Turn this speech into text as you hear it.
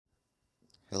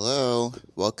Hello,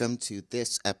 welcome to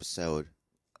this episode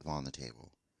of On the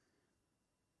Table.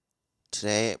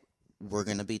 Today, we're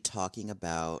going to be talking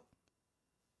about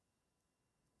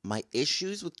my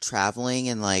issues with traveling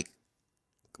and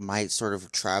my sort of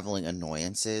traveling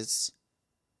annoyances.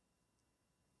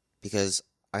 Because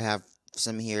I have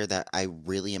some here that I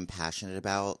really am passionate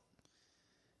about.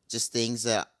 Just things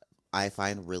that I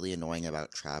find really annoying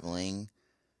about traveling.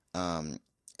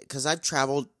 Because I've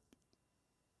traveled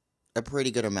a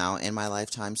pretty good amount in my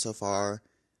lifetime so far.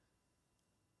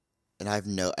 And I've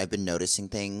been noticing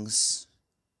things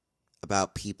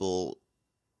about people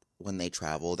when they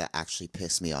travel that actually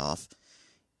piss me off,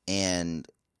 and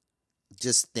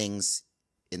just things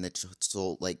in in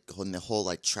the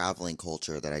whole traveling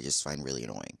culture that I just find really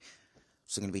annoying.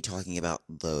 So I'm going to be talking about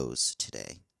those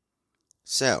today.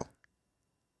 So,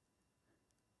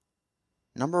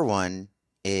 number one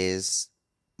is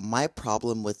my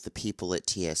problem with the people at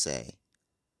TSA.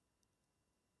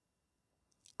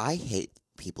 I hate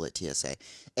people at TSA.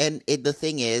 And the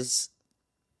thing is,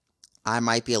 I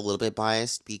might be a little bit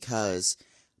biased because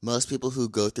most people who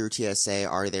go through TSA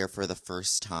are there for the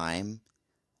first time,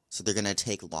 so they're going to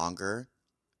take longer.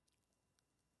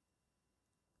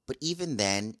 But even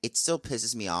then, it still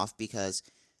pisses me off because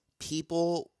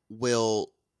people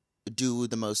will do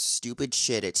the most stupid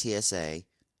shit at TSA.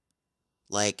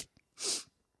 Like,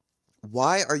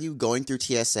 why are you going through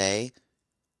TSA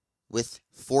with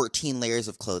 14 layers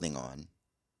of clothing on,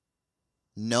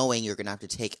 knowing you're going to have to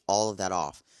take all of that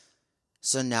off?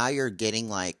 So now you're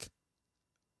getting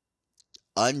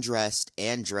undressed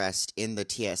and dressed in the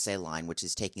TSA line, which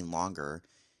is taking longer.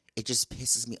 It just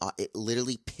pisses me off. It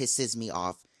literally pisses me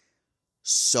off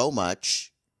so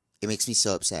much. It makes me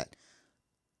so upset.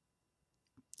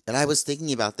 And I was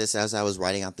thinking about this as I was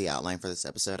writing out the outline for this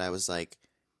episode. I was like,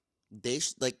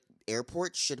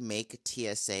 airports should make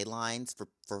TSA lines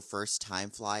for first time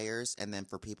flyers and then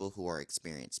for people who are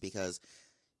experienced, because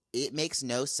it makes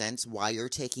no sense why you're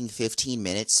taking 15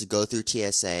 minutes to go through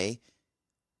TSA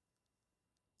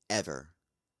ever.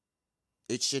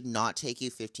 It should not take you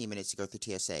 15 minutes to go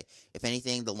through TSA. If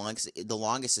anything, the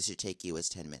longest it should take you is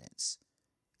 10 minutes.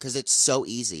 Because it's so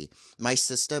easy. My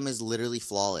system is literally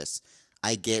flawless.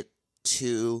 I get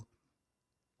to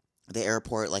the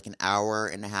airport like an hour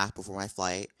and a half before my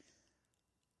flight.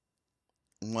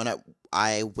 When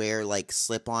I wear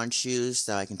slip-on shoes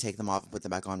so I can take them off and put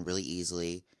them back on really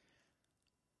easily.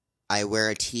 I wear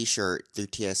a t-shirt through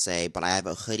TSA, but I have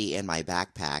a hoodie in my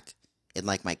backpack in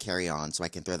my carry-on, so I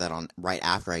can throw that on right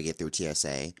after I get through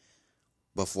TSA,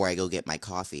 before I go get my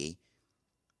coffee,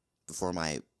 before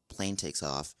my plane takes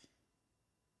off.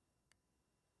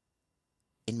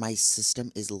 And my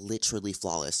system is literally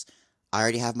flawless. I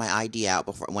already have my ID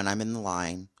out when I'm in the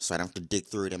line, so I don't have to dig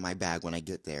through it in my bag when I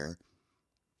get there.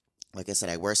 Like I said,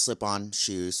 I wear slip-on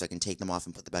shoes so I can take them off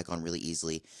and put them back on really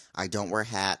easily. I don't wear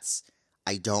hats.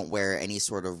 I don't wear any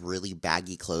sort of really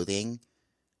baggy clothing.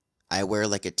 I wear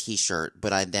a t-shirt,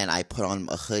 but I put on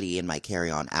a hoodie in my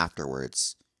carry-on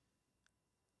afterwards.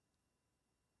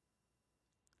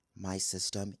 My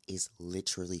system is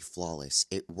literally flawless.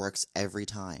 It works every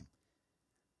time.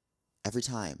 Every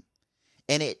time.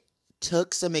 And it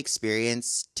took some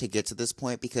experience to get to this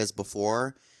point, because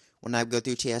before, when I go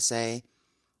through TSA,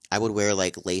 I would wear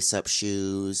lace-up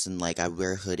shoes and I'd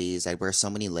wear hoodies. I'd wear so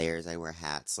many layers. I'd wear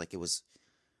hats. It was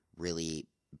really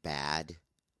bad.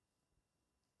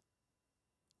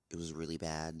 It was really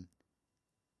bad.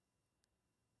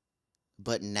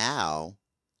 But now,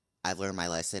 I've learned my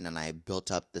lesson and I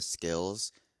built up the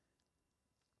skills.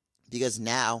 Because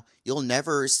now, you'll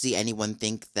never see anyone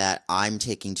think that I'm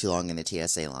taking too long in the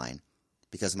TSA line.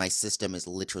 Because my system is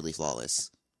literally flawless.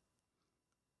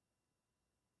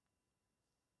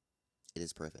 It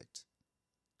is perfect.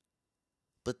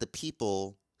 But the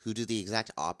people who do the exact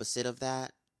opposite of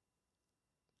that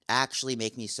actually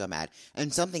make me so mad.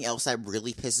 And something else that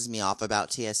really pisses me off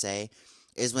about TSA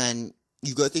is when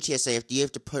you go through TSA, you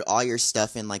have to put all your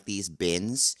stuff in these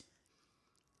bins.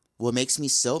 What makes me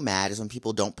so mad is when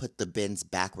people don't put the bins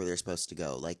back where they're supposed to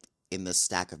go, in the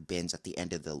stack of bins at the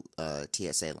end of the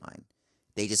TSA line.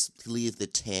 They just leave the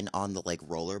tin on the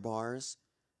roller bars.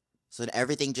 So that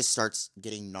everything just starts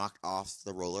getting knocked off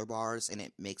the roller bars, and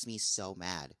it makes me so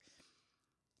mad.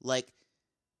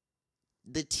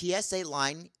 The TSA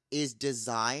line is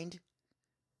designed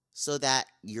so that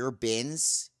your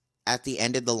bins at the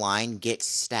end of the line get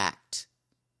stacked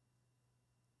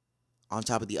on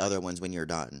top of the other ones when you're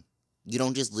done. You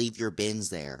don't just leave your bins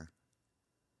there.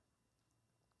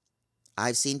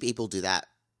 I've seen people do that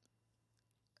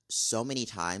so many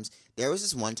times. There was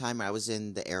this one time I was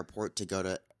in the airport to go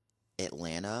to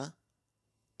Atlanta,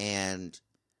 and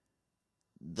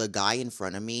the guy in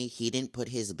front of me, he didn't put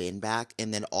his bin back,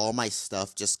 and then all my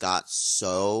stuff just got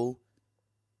so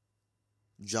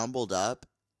jumbled up.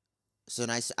 So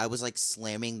then I was like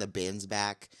slamming the bins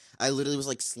back. I literally was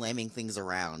like slamming things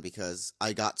around because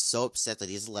I got so upset that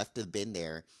he just left the bin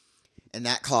there. And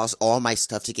that caused all my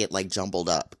stuff to get like jumbled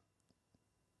up.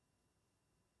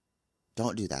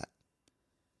 Don't do that.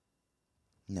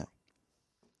 No.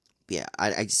 Yeah,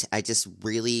 I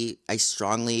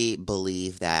strongly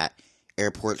believe that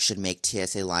airports should make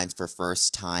TSA lines for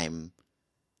first time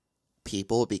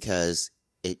people because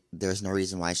there's no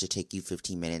reason why it should take you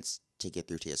 15 minutes to get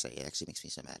through TSA. It actually makes me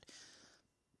so mad.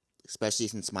 Especially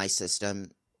since my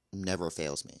system never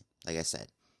fails me. Like I said,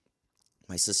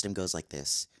 my system goes like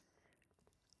this.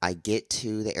 I get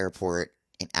to the airport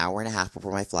an hour and a half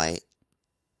before my flight.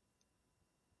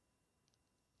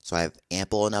 So I have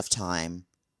ample enough time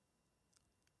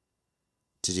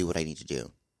to do what I need to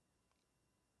do.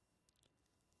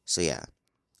 So yeah,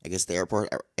 I get to the airport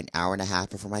an hour and a half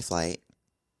before my flight.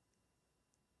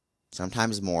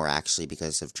 Sometimes more, actually,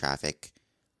 because of traffic.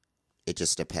 It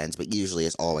just depends, but usually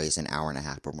it's always an hour and a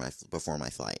half before my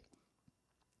flight.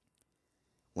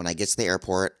 When I get to the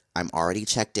airport, I'm already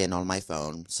checked in on my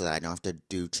phone so that I don't have to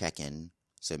do check-in,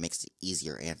 so it makes it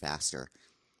easier and faster.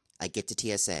 I get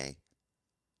to TSA.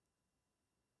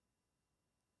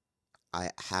 I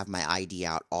have my ID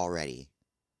out already.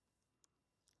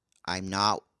 I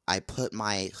put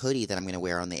my hoodie that I'm going to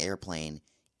wear on the airplane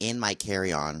in my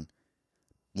carry-on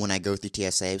when I go through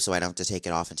TSA so I don't have to take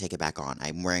it off and take it back on.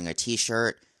 I'm wearing a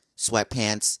t-shirt,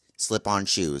 sweatpants, slip-on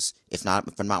shoes. If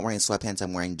I'm not wearing sweatpants,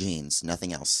 I'm wearing jeans,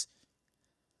 nothing else.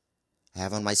 I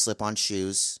have on my slip-on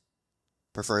shoes,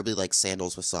 preferably like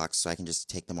sandals with socks so I can just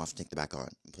take them off and take them back on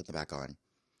and put them back on.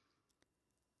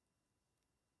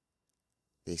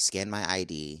 They scan my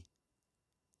ID.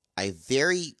 I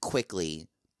very quickly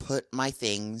put my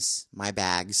things, my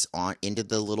bags, into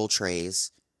the little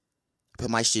trays. Put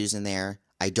my shoes in there.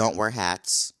 I don't wear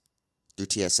hats through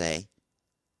TSA.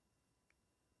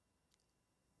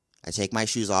 I take my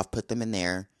shoes off, put them in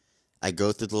there. I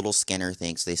go through the little scanner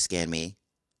thing, so they scan me.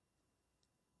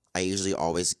 I usually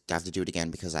always have to do it again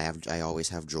because I always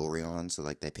have jewelry on, so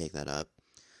like they pick that up.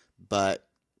 But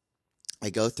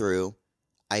I go through.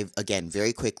 I, again,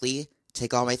 very quickly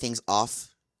take all my things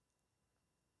off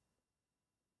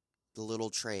the little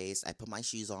trays. I put my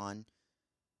shoes on.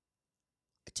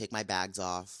 I take my bags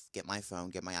off, get my phone,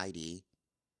 get my ID.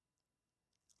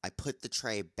 I put the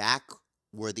tray back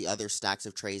where the other stacks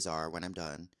of trays are when I'm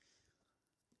done.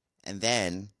 And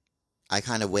then I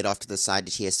kind of wait off to the side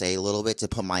to TSA a little bit to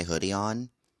put my hoodie on.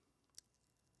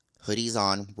 Hoodie's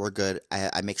on. We're good.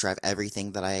 I make sure I have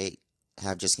everything that I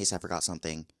have just in case I forgot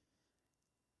something.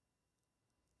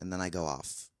 And then I go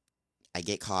off. I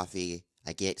get coffee.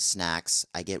 I get snacks.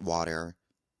 I get water.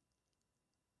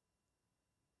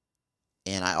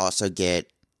 And I also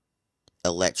get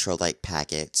electrolyte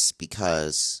packets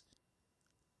because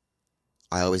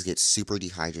I always get super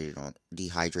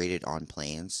dehydrated on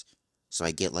planes. So I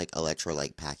get like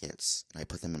electrolyte packets and I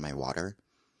put them in my water.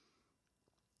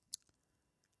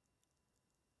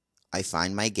 I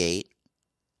find my gate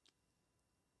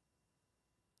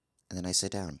and then I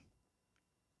sit down.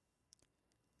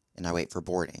 And I wait for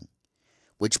boarding.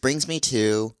 Which brings me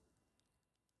to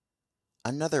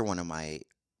another one of my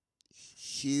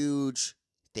huge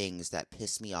things that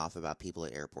piss me off about people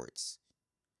at airports.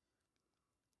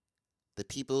 The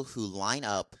people who line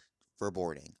up for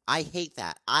boarding. I hate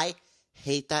that. I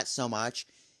hate that so much.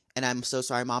 And I'm so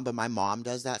sorry, Mom, but my mom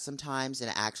does that sometimes. And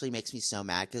it actually makes me so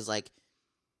mad. Because, like,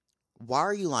 why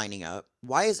are you lining up?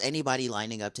 Why is anybody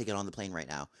lining up to get on the plane right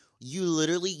now?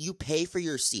 You pay for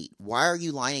your seat. Why are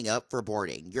you lining up for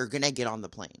boarding? You're going to get on the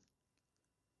plane.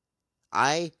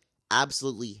 I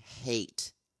absolutely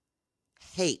hate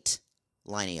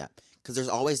lining up. Because there's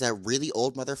always that really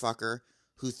old motherfucker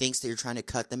who thinks that you're trying to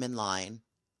cut them in line.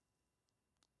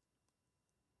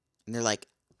 And they're like,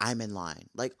 I'm in line.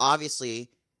 Like, obviously,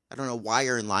 I don't know why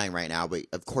you're in line right now, but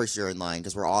of course you're in line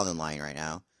because we're all in line right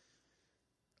now.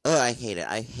 Ugh, I hate it.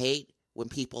 I hate when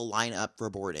people line up for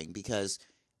boarding because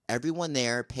everyone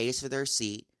there pays for their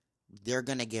seat. They're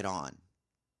going to get on.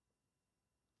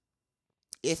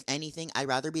 If anything, I'd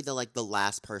rather be the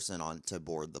last person on to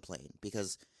board the plane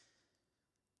because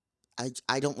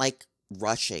I don't like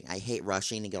rushing. I hate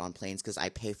rushing to get on planes because I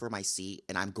pay for my seat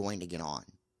and I'm going to get on.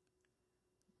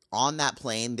 On that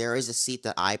plane, there is a seat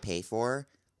that I pay for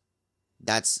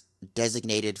that's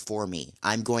designated for me.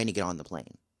 I'm going to get on the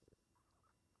plane.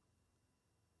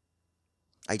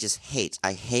 I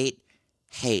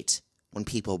hate when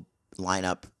people line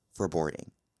up for boarding.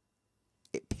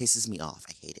 It pisses me off.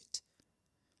 I hate it.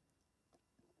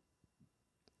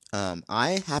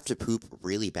 I have to poop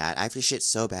really bad. I have to shit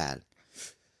so bad.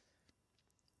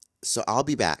 So I'll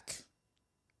be back.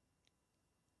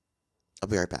 I'll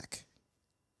be right back.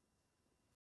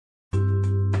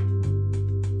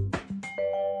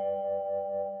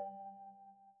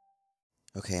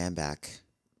 Okay, I'm back.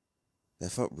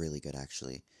 That felt really good,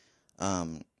 actually.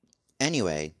 Um,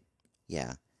 anyway,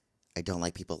 yeah, I don't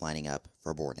like people lining up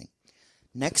for boarding.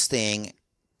 Next thing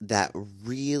that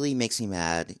really makes me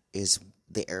mad is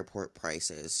the airport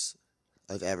prices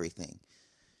of everything.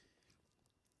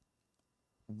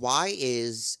 Why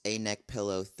is a neck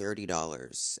pillow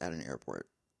 $30 at an airport?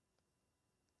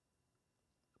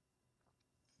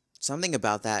 Something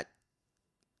about that,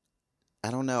 I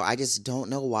don't know. I just don't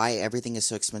know why everything is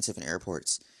so expensive in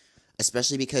airports.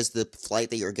 Especially because the flight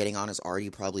that you're getting on is already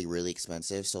probably really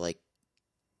expensive. So, like,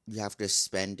 you have to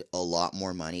spend a lot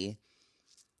more money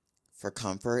for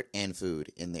comfort and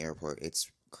food in the airport. It's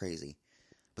crazy.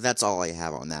 But that's all I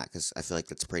have on that because I feel like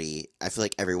that's pretty. I feel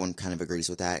like everyone kind of agrees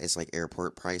with that. It's like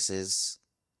airport prices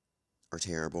are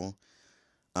terrible.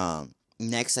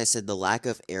 Next, I said the lack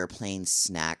of airplane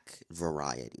snack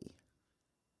variety.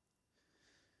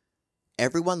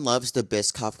 Everyone loves the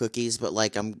Biscoff cookies, but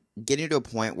like I'm getting to a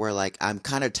point where like I'm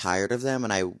kind of tired of them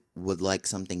and I would like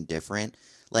something different.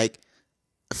 Like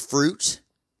fruit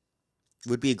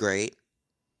would be great.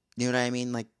 You know what I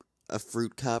mean? Like a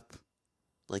fruit cup,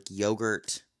 like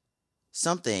yogurt,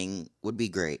 something would be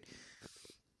great.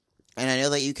 And I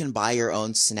know that you can buy your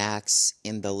own snacks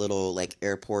in the little like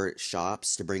airport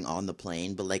shops to bring on the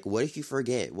plane, but like what if you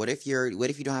forget? What if you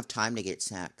don't have time to get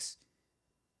snacks?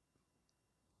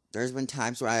 There's been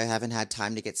times where I haven't had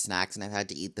time to get snacks and I've had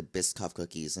to eat the Biscoff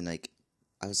cookies and like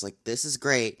I was like this is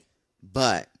great,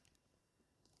 but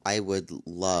I would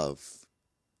love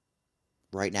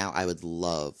right now I would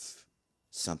love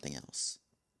something else.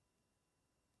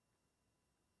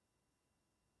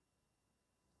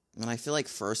 And I feel like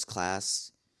first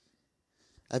class,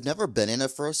 I've never been in a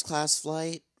first class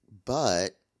flight,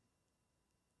 but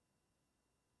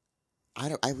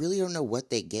I really don't know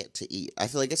what they get to eat. I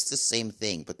feel like it's the same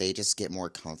thing, but they just get more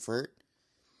comfort.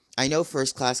 I know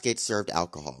first class gets served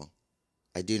alcohol.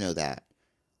 I do know that.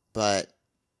 But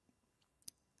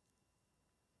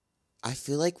I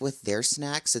feel like with their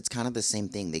snacks, it's kind of the same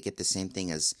thing. They get the same thing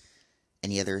as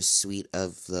any other suite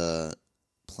of the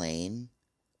plane,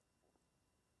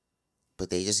 but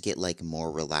they just get like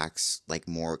more relaxed, like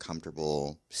more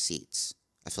comfortable seats.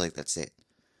 I feel like that's it.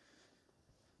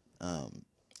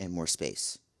 And more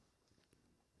space.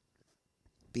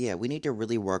 But yeah, we need to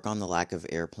really work on the lack of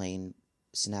airplane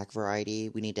snack variety.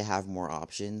 We need to have more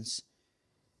options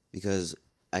because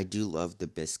I do love the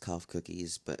Biscoff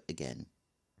cookies, but again,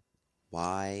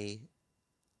 why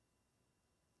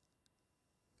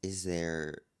is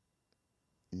there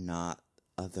not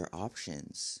other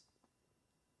options?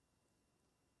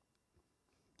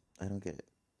 I don't get it.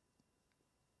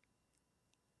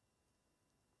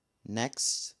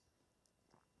 Next,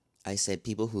 I said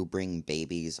people who bring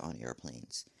babies on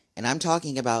airplanes. And I'm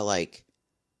talking about like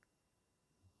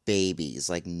babies,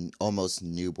 like almost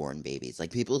newborn babies. Like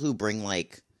people who bring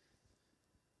like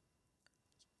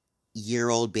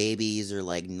year-old babies or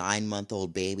like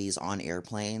 9-month-old babies on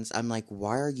airplanes. I'm like,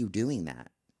 why are you doing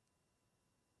that?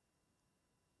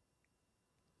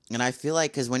 And I feel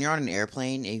like because when you're on an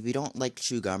airplane, if you don't like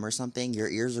chew gum or something, your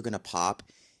ears are gonna pop.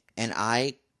 And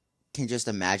I can just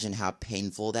imagine how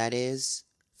painful that is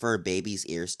for a baby's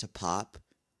ears to pop.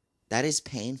 That is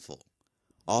painful.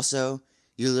 Also,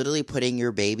 you're literally putting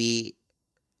your baby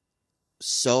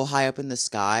so high up in the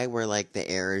sky where like the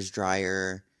air is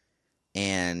drier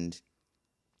and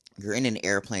you're in an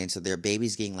airplane, so their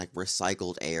baby's getting like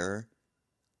recycled air.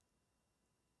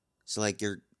 So like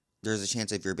there's a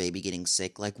chance of your baby getting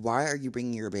sick. Like why are you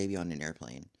bringing your baby on an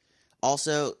airplane?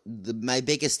 Also, my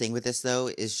biggest thing with this though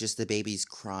is just the babies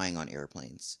crying on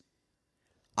airplanes.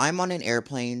 I'm on an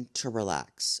airplane to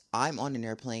relax. I'm on an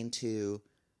airplane to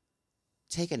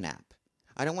take a nap.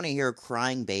 I don't want to hear a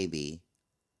crying baby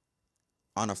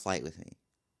on a flight with me.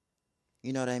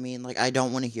 You know what I mean? Like I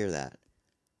don't want to hear that.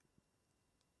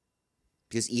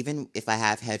 Because even if I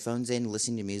have headphones in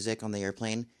listening to music on the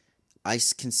airplane, I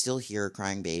can still hear a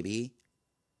crying baby,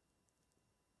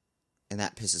 and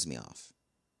that pisses me off.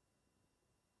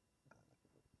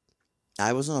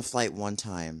 I was on a flight one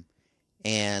time,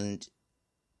 and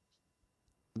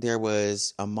there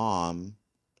was a mom,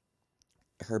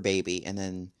 her baby, and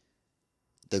then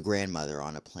the grandmother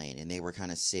on a plane, and they were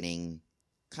kind of sitting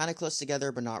kind of close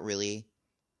together, but not really.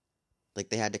 Like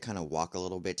they had to kind of walk a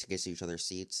little bit to get to each other's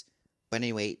seats. But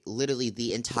anyway, literally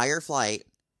the entire flight,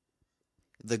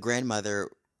 the grandmother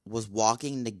was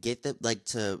walking to get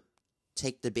to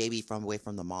take the baby from away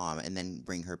from the mom and then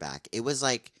bring her back. It was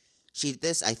like she did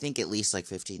this, I think, at least like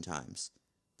 15 times.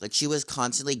 Like she was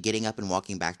constantly getting up and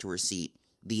walking back to her seat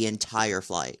the entire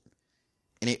flight.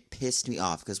 And it pissed me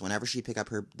off because whenever she'd pick up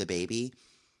the baby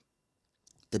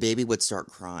would start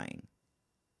crying.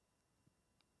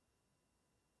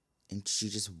 And she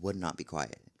just would not be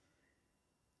quiet.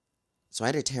 So I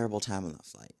had a terrible time on that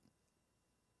flight.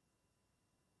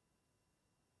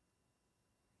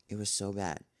 It was so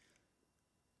bad.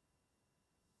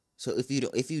 So if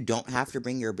you don't have to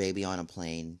bring your baby on a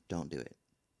plane, don't do it.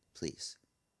 Please.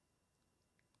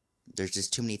 There's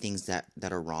just too many things that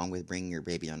are wrong with bringing your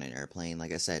baby on an airplane.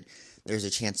 Like I said, there's a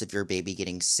chance of your baby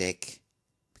getting sick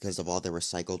because of all the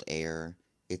recycled air.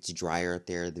 It's drier up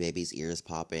there, the baby's ears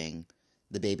popping,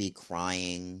 the baby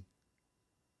crying.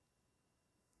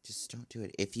 Just don't do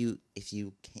it. If you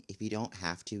don't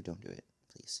have to, don't do it,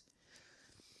 please.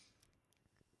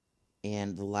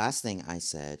 And the last thing I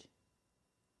said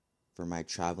for my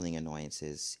traveling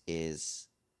annoyances is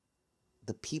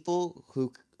the people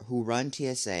who run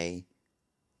TSA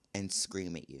and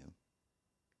scream at you.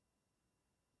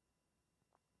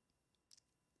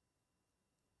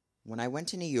 When I went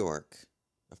to New York,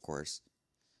 of course,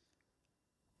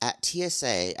 at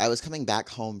TSA, I was coming back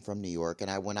home from New York,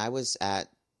 and when I was at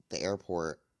the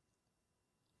airport,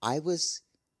 I was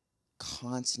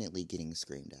constantly getting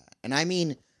screamed at. And I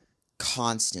mean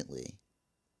constantly.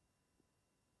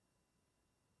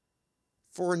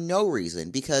 For no reason,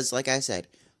 because like I said,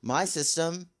 my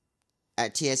system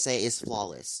at TSA is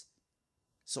flawless.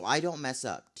 So I don't mess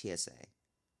up TSA.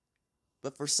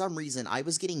 But for some reason, I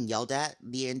was getting yelled at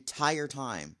the entire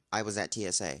time I was at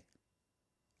TSA.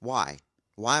 Why?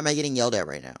 Why am I getting yelled at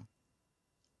right now?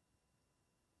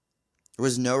 There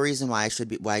was no reason why I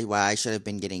should have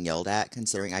been getting yelled at,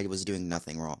 considering I was doing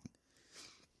nothing wrong.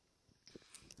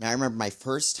 Now I remember my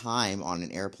first time on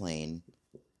an airplane,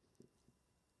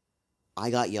 I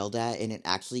got yelled at, and it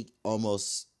actually I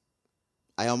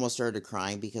almost started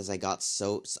crying because I got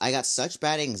such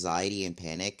bad anxiety and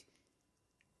panic,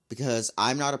 because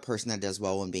I'm not a person that does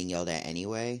well when being yelled at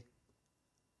anyway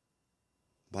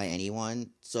by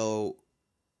anyone. So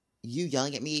you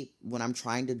yelling at me when I'm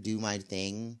trying to do my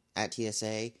thing at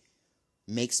TSA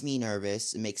makes me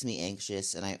nervous, it makes me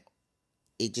anxious, and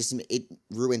it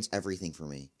ruins everything for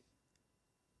me.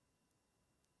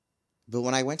 But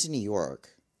when I went to New York,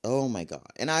 oh my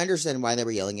god. And I understand why they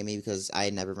were yelling at me, because I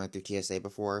had never went through TSA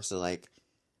before, so like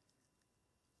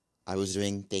I was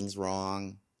doing things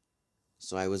wrong.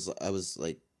 So I was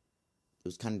like, it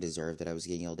was kind of deserved that I was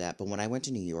getting yelled at. But when I went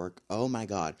to New York, oh my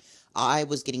god, I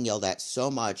was getting yelled at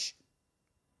so much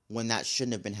when that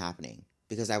shouldn't have been happening,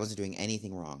 because I wasn't doing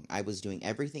anything wrong. I was doing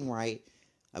everything right.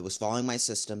 I was following my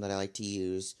system that I like to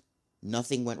use.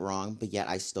 Nothing went wrong, but yet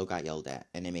I still got yelled at,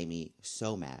 and it made me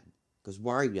so mad. Because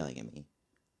why are you yelling at me?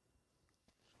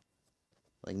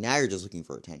 Like, now you're just looking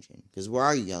for attention. Because why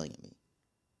are you yelling at me?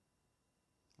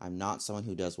 I'm not someone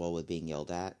who does well with being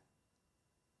yelled at.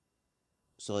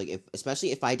 So, like,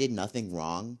 especially if I did nothing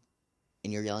wrong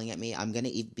and you're yelling at me, I'm going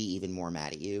to be even more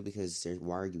mad at you, because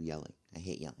why are you yelling? I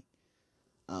hate yelling.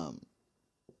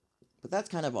 But that's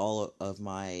kind of all of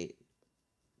my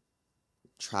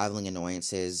traveling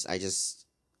annoyances.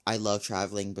 I love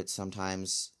traveling, but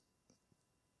sometimes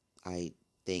the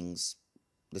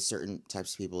certain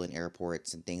types of people in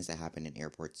airports and things that happen in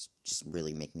airports just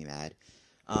really make me mad.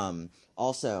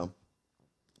 Also,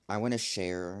 I want to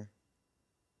share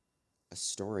a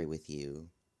story with you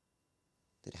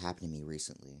that happened to me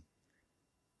recently.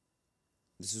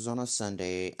 This was on a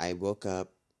Sunday. I woke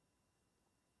up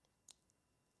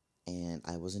and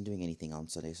I wasn't doing anything on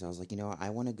Sunday, so I was like, you know what? I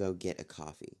want to go get a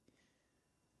coffee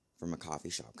from a coffee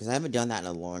shop, because I haven't done that in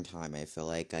a long time. I feel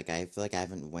like I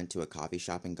haven't went to a coffee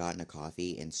shop and gotten a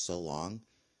coffee in so long.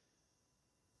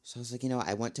 So I was like, you know,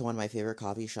 I went to one of my favorite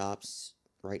coffee shops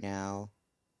right now,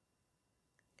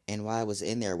 and while I was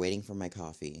in there waiting for my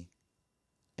coffee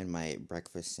and my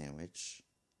breakfast sandwich,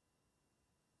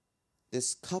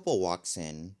 this couple walks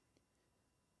in,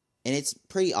 and it's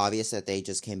pretty obvious that they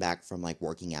just came back from, like,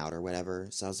 working out or whatever.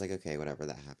 So I was like, okay, whatever,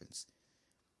 that happens.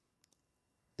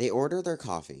 They order their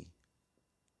coffee,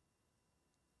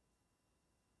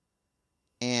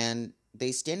 and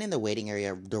they stand in the waiting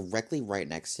area directly right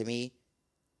next to me,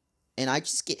 and I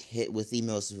just get hit with the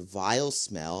most vile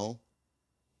smell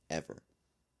ever.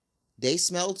 They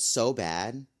smelled so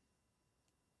bad.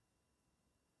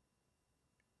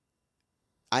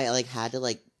 I, like, had to,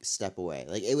 like, step away.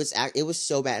 Like, it was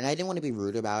so bad, and I didn't want to be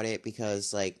rude about it,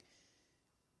 because, like,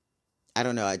 I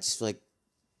don't know, I just feel like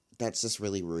that's just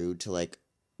really rude to, like,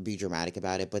 be dramatic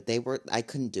about it, but I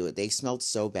couldn't do it. They smelled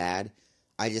so bad.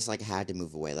 I just like had to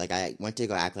move away. Like I went to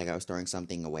go act like I was throwing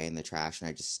something away in the trash, and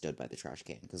I just stood by the trash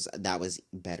can because that was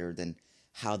better than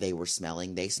how they were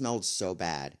smelling. They smelled so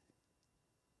bad.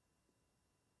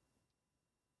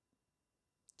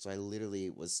 So I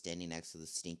literally was standing next to the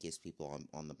stinkiest people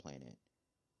on the planet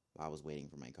while I was waiting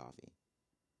for my coffee.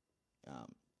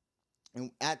 Um,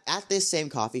 and at this same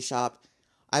coffee shop,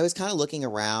 I was kind of looking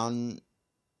around,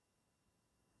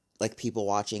 like people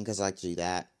watching, because I like to do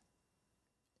that.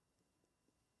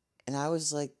 And I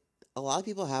was like, a lot of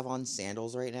people have on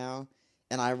sandals right now.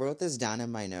 And I wrote this down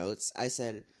in my notes. I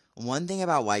said, one thing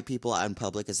about white people out in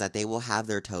public is that they will have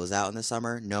their toes out in the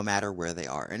summer no matter where they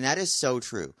are. And that is so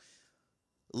true.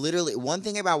 Literally, one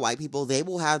thing about white people, they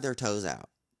will have their toes out.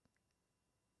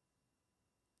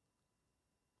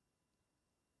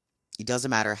 It doesn't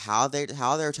matter how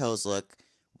their toes look,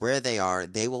 where they are,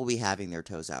 they will be having their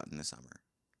toes out in the summer.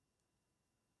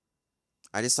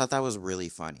 I just thought that was really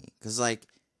funny. Because, like,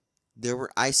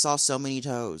 I saw so many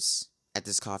toes at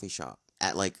this coffee shop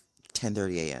at, like,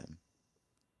 10:30 a.m.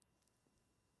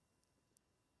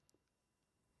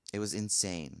 It was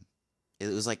insane. It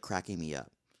was, like, cracking me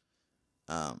up.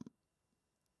 Um,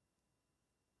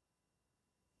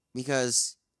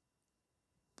 because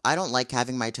I don't like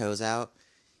having my toes out,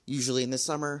 usually in the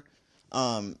summer,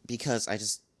 because I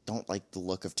just don't like the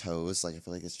look of toes. Like, I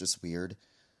feel like it's just weird.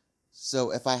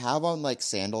 So if I have on, like,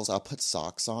 sandals, I'll put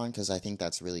socks on, because I think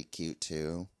that's really cute,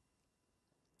 too.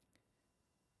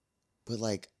 But,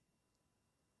 like,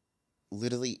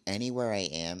 literally anywhere I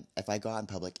am, if I go out in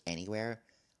public anywhere,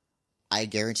 I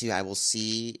guarantee you I will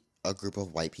see a group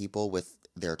of white people with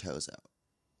their toes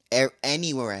out.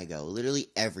 Anywhere I go, literally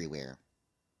everywhere.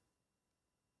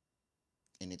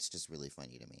 And it's just really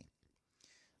funny to me.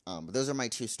 But those are my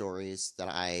two stories that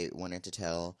I wanted to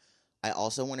tell. I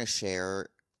also want to share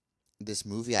this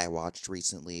movie I watched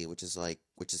recently, which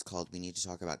is called We Need to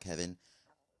Talk About Kevin.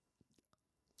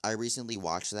 I recently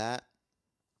watched that.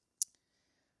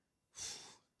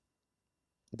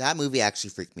 That movie actually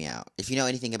freaked me out. If you know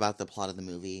anything about the plot of the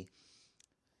movie,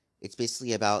 it's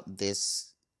basically about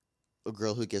a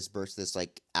girl who gives birth to this,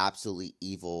 like, absolutely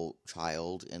evil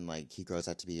child, and, like, he grows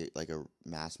up to be, like, a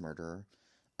mass murderer.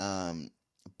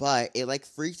 But it, like,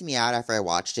 freaked me out after I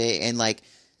watched it, and, like,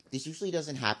 this usually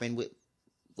doesn't happen with,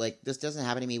 like, this doesn't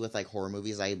happen to me with, like, horror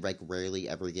movies. I, like, rarely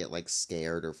ever get, like,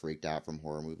 scared or freaked out from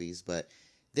horror movies, but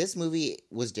this movie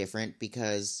was different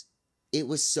because it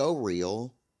was so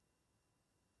real.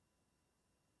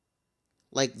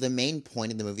 Like, the main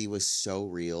point of the movie was so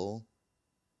real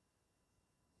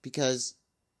because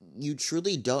you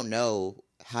truly don't know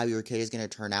how your kid is going to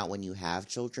turn out when you have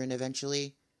children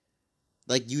eventually.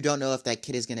 Like, you don't know if that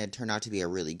kid is going to turn out to be a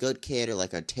really good kid or,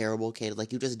 like, a terrible kid.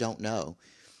 Like, you just don't know.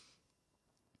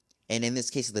 And in this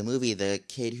case of the movie, the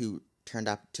kid who turned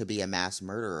out to be a mass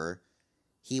murderer,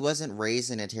 he wasn't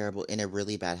raised in a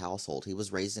really bad household. He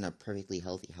was raised in a perfectly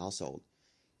healthy household.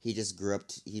 He just grew up,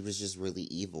 he was just really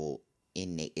evil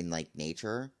in like,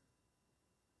 nature.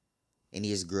 And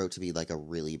he just grew up to be, like, a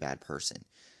really bad person.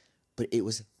 But it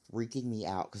was freaking me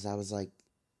out because I was like,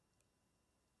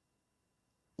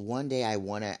 one day I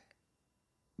want to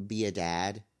be a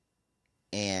dad,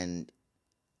 and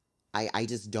I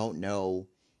just don't know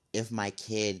if my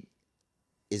kid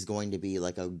is going to be,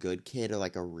 like, a good kid or,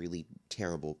 like, a really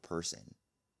terrible person.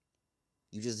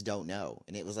 You just don't know.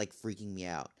 And it was, like, freaking me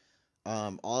out.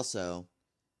 Also,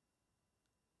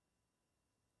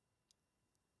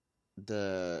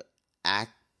 the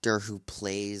actor who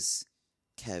plays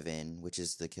Kevin, which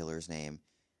is the killer's name,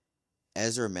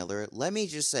 Ezra Miller, let me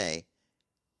just say,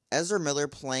 Ezra Miller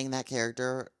playing that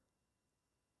character,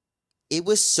 it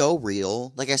was so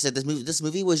real. Like I said, this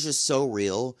movie was just so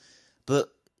real, but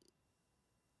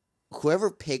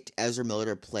whoever picked Ezra Miller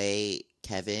to play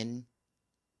Kevin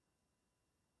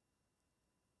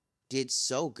did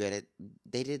so good.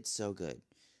 They did so good.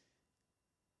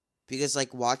 Because,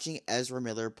 like, watching Ezra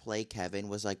Miller play Kevin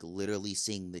was, like, literally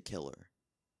seeing the killer.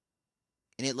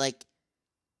 And it, like,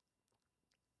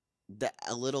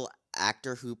 a little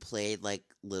actor who played, like,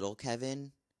 little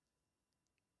Kevin,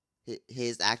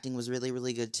 his acting was really,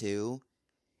 really good, too.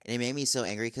 And it made me so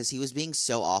angry because he was being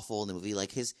so awful in the movie.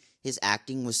 Like, his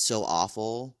acting was so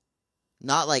awful.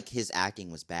 Not like his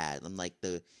acting was bad. Like,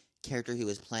 the character he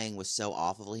was playing was so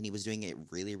awful, and he was doing it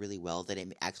really, really well that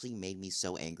it actually made me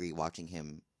so angry watching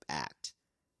him act.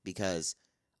 Because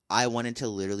I wanted to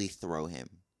literally throw him.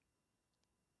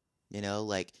 You know,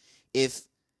 like, if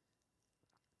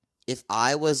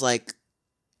I was, like,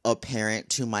 a parent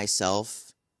to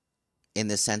myself, in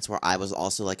the sense where I was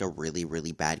also, like, a really,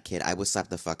 really bad kid, I would slap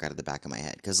the fuck out of the back of my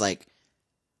head. Because, like,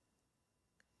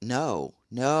 No.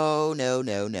 No, no,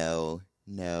 no, no.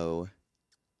 No.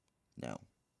 No.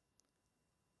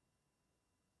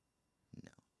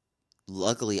 No.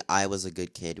 Luckily, I was a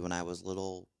good kid when I was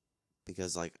little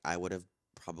because like I would have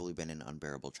probably been an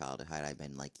unbearable child had I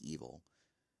been like evil.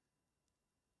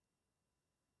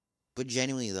 But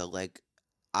genuinely though, like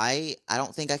I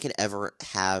don't think I could ever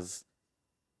have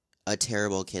a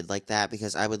terrible kid like that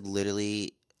because I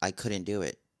couldn't do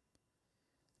it.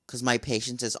 Cuz my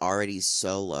patience is already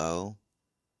so low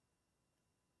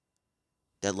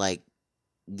that like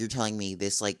you're telling me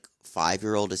this like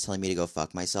 5-year-old is telling me to go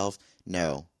fuck myself?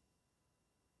 No.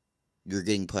 You're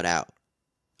getting put out.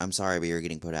 I'm sorry, but you're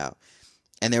getting put out.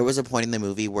 And there was a point in the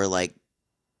movie where like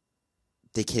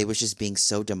the kid was just being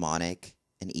so demonic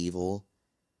and evil.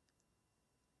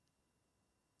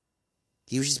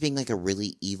 He was just being like a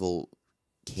really evil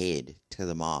kid to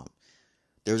the mom.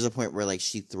 There was a point where like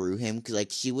she threw him because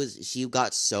like she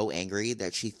got so angry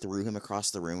that she threw him across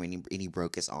the room and he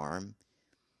broke his arm.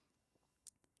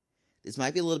 This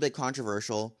might be a little bit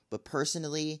controversial, but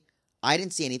personally, I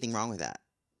didn't see anything wrong with that.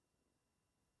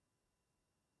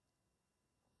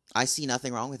 I see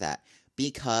nothing wrong with that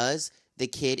because the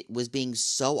kid was being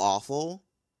so awful.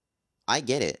 I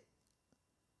get it.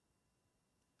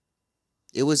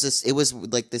 It was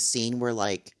like the scene where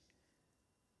like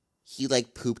he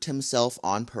like pooped himself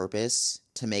on purpose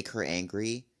to make her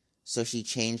angry. So she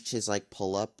changed his like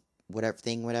pull up whatever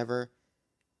thing, whatever.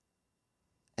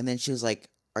 And then she was like,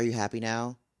 "Are you happy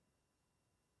now?"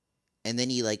 And then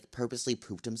he like purposely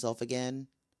pooped himself again.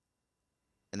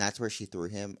 And that's where she threw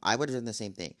him. I would have done the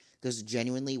same thing. Because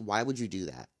genuinely, why would you do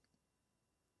that?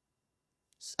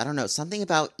 I don't know. Something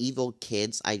about evil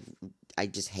kids I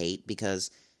just hate because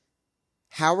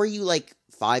how are you like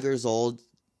 5 years old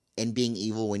and being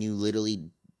evil when you literally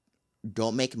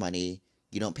don't make money,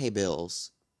 you don't pay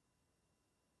bills,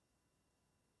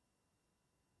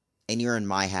 and you're in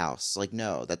my house? Like,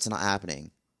 no, that's not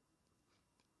happening.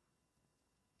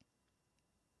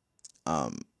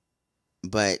 Um,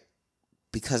 but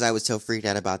because I was so freaked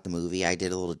out about the movie, I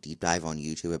did a little deep dive on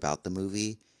YouTube about the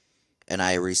movie, and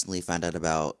I recently found out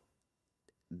about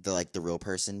the real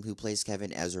person who plays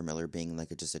Kevin, Ezra Miller, being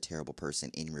like just a terrible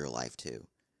person in real life too,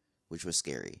 which was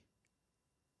scary.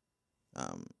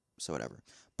 Um, so whatever.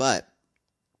 But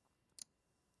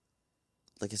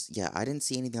like, yeah, I didn't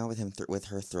see anything wrong with with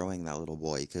her throwing that little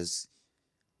boy because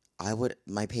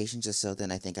my patience is so thin.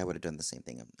 I think I would have done the same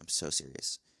thing. I'm so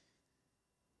serious,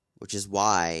 which is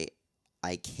why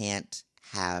I can't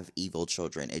have evil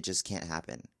children. It just can't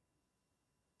happen.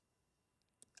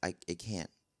 It can't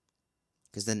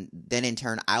because then in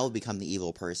turn I will become the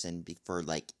evil person for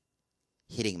like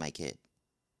hitting my kid.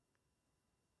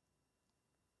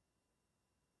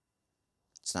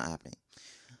 It's not happening.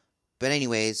 But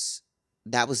anyways,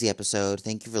 that was the episode.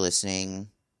 Thank you for listening.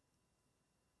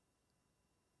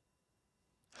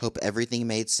 Hope everything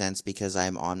made sense because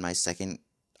I'm on my second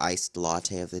iced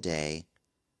latte of the day.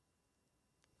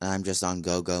 And I'm just on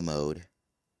go-go mode.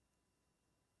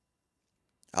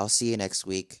 I'll see you next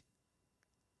week.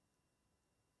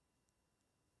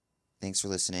 Thanks for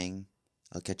listening.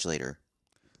 I'll catch you later.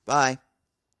 Bye.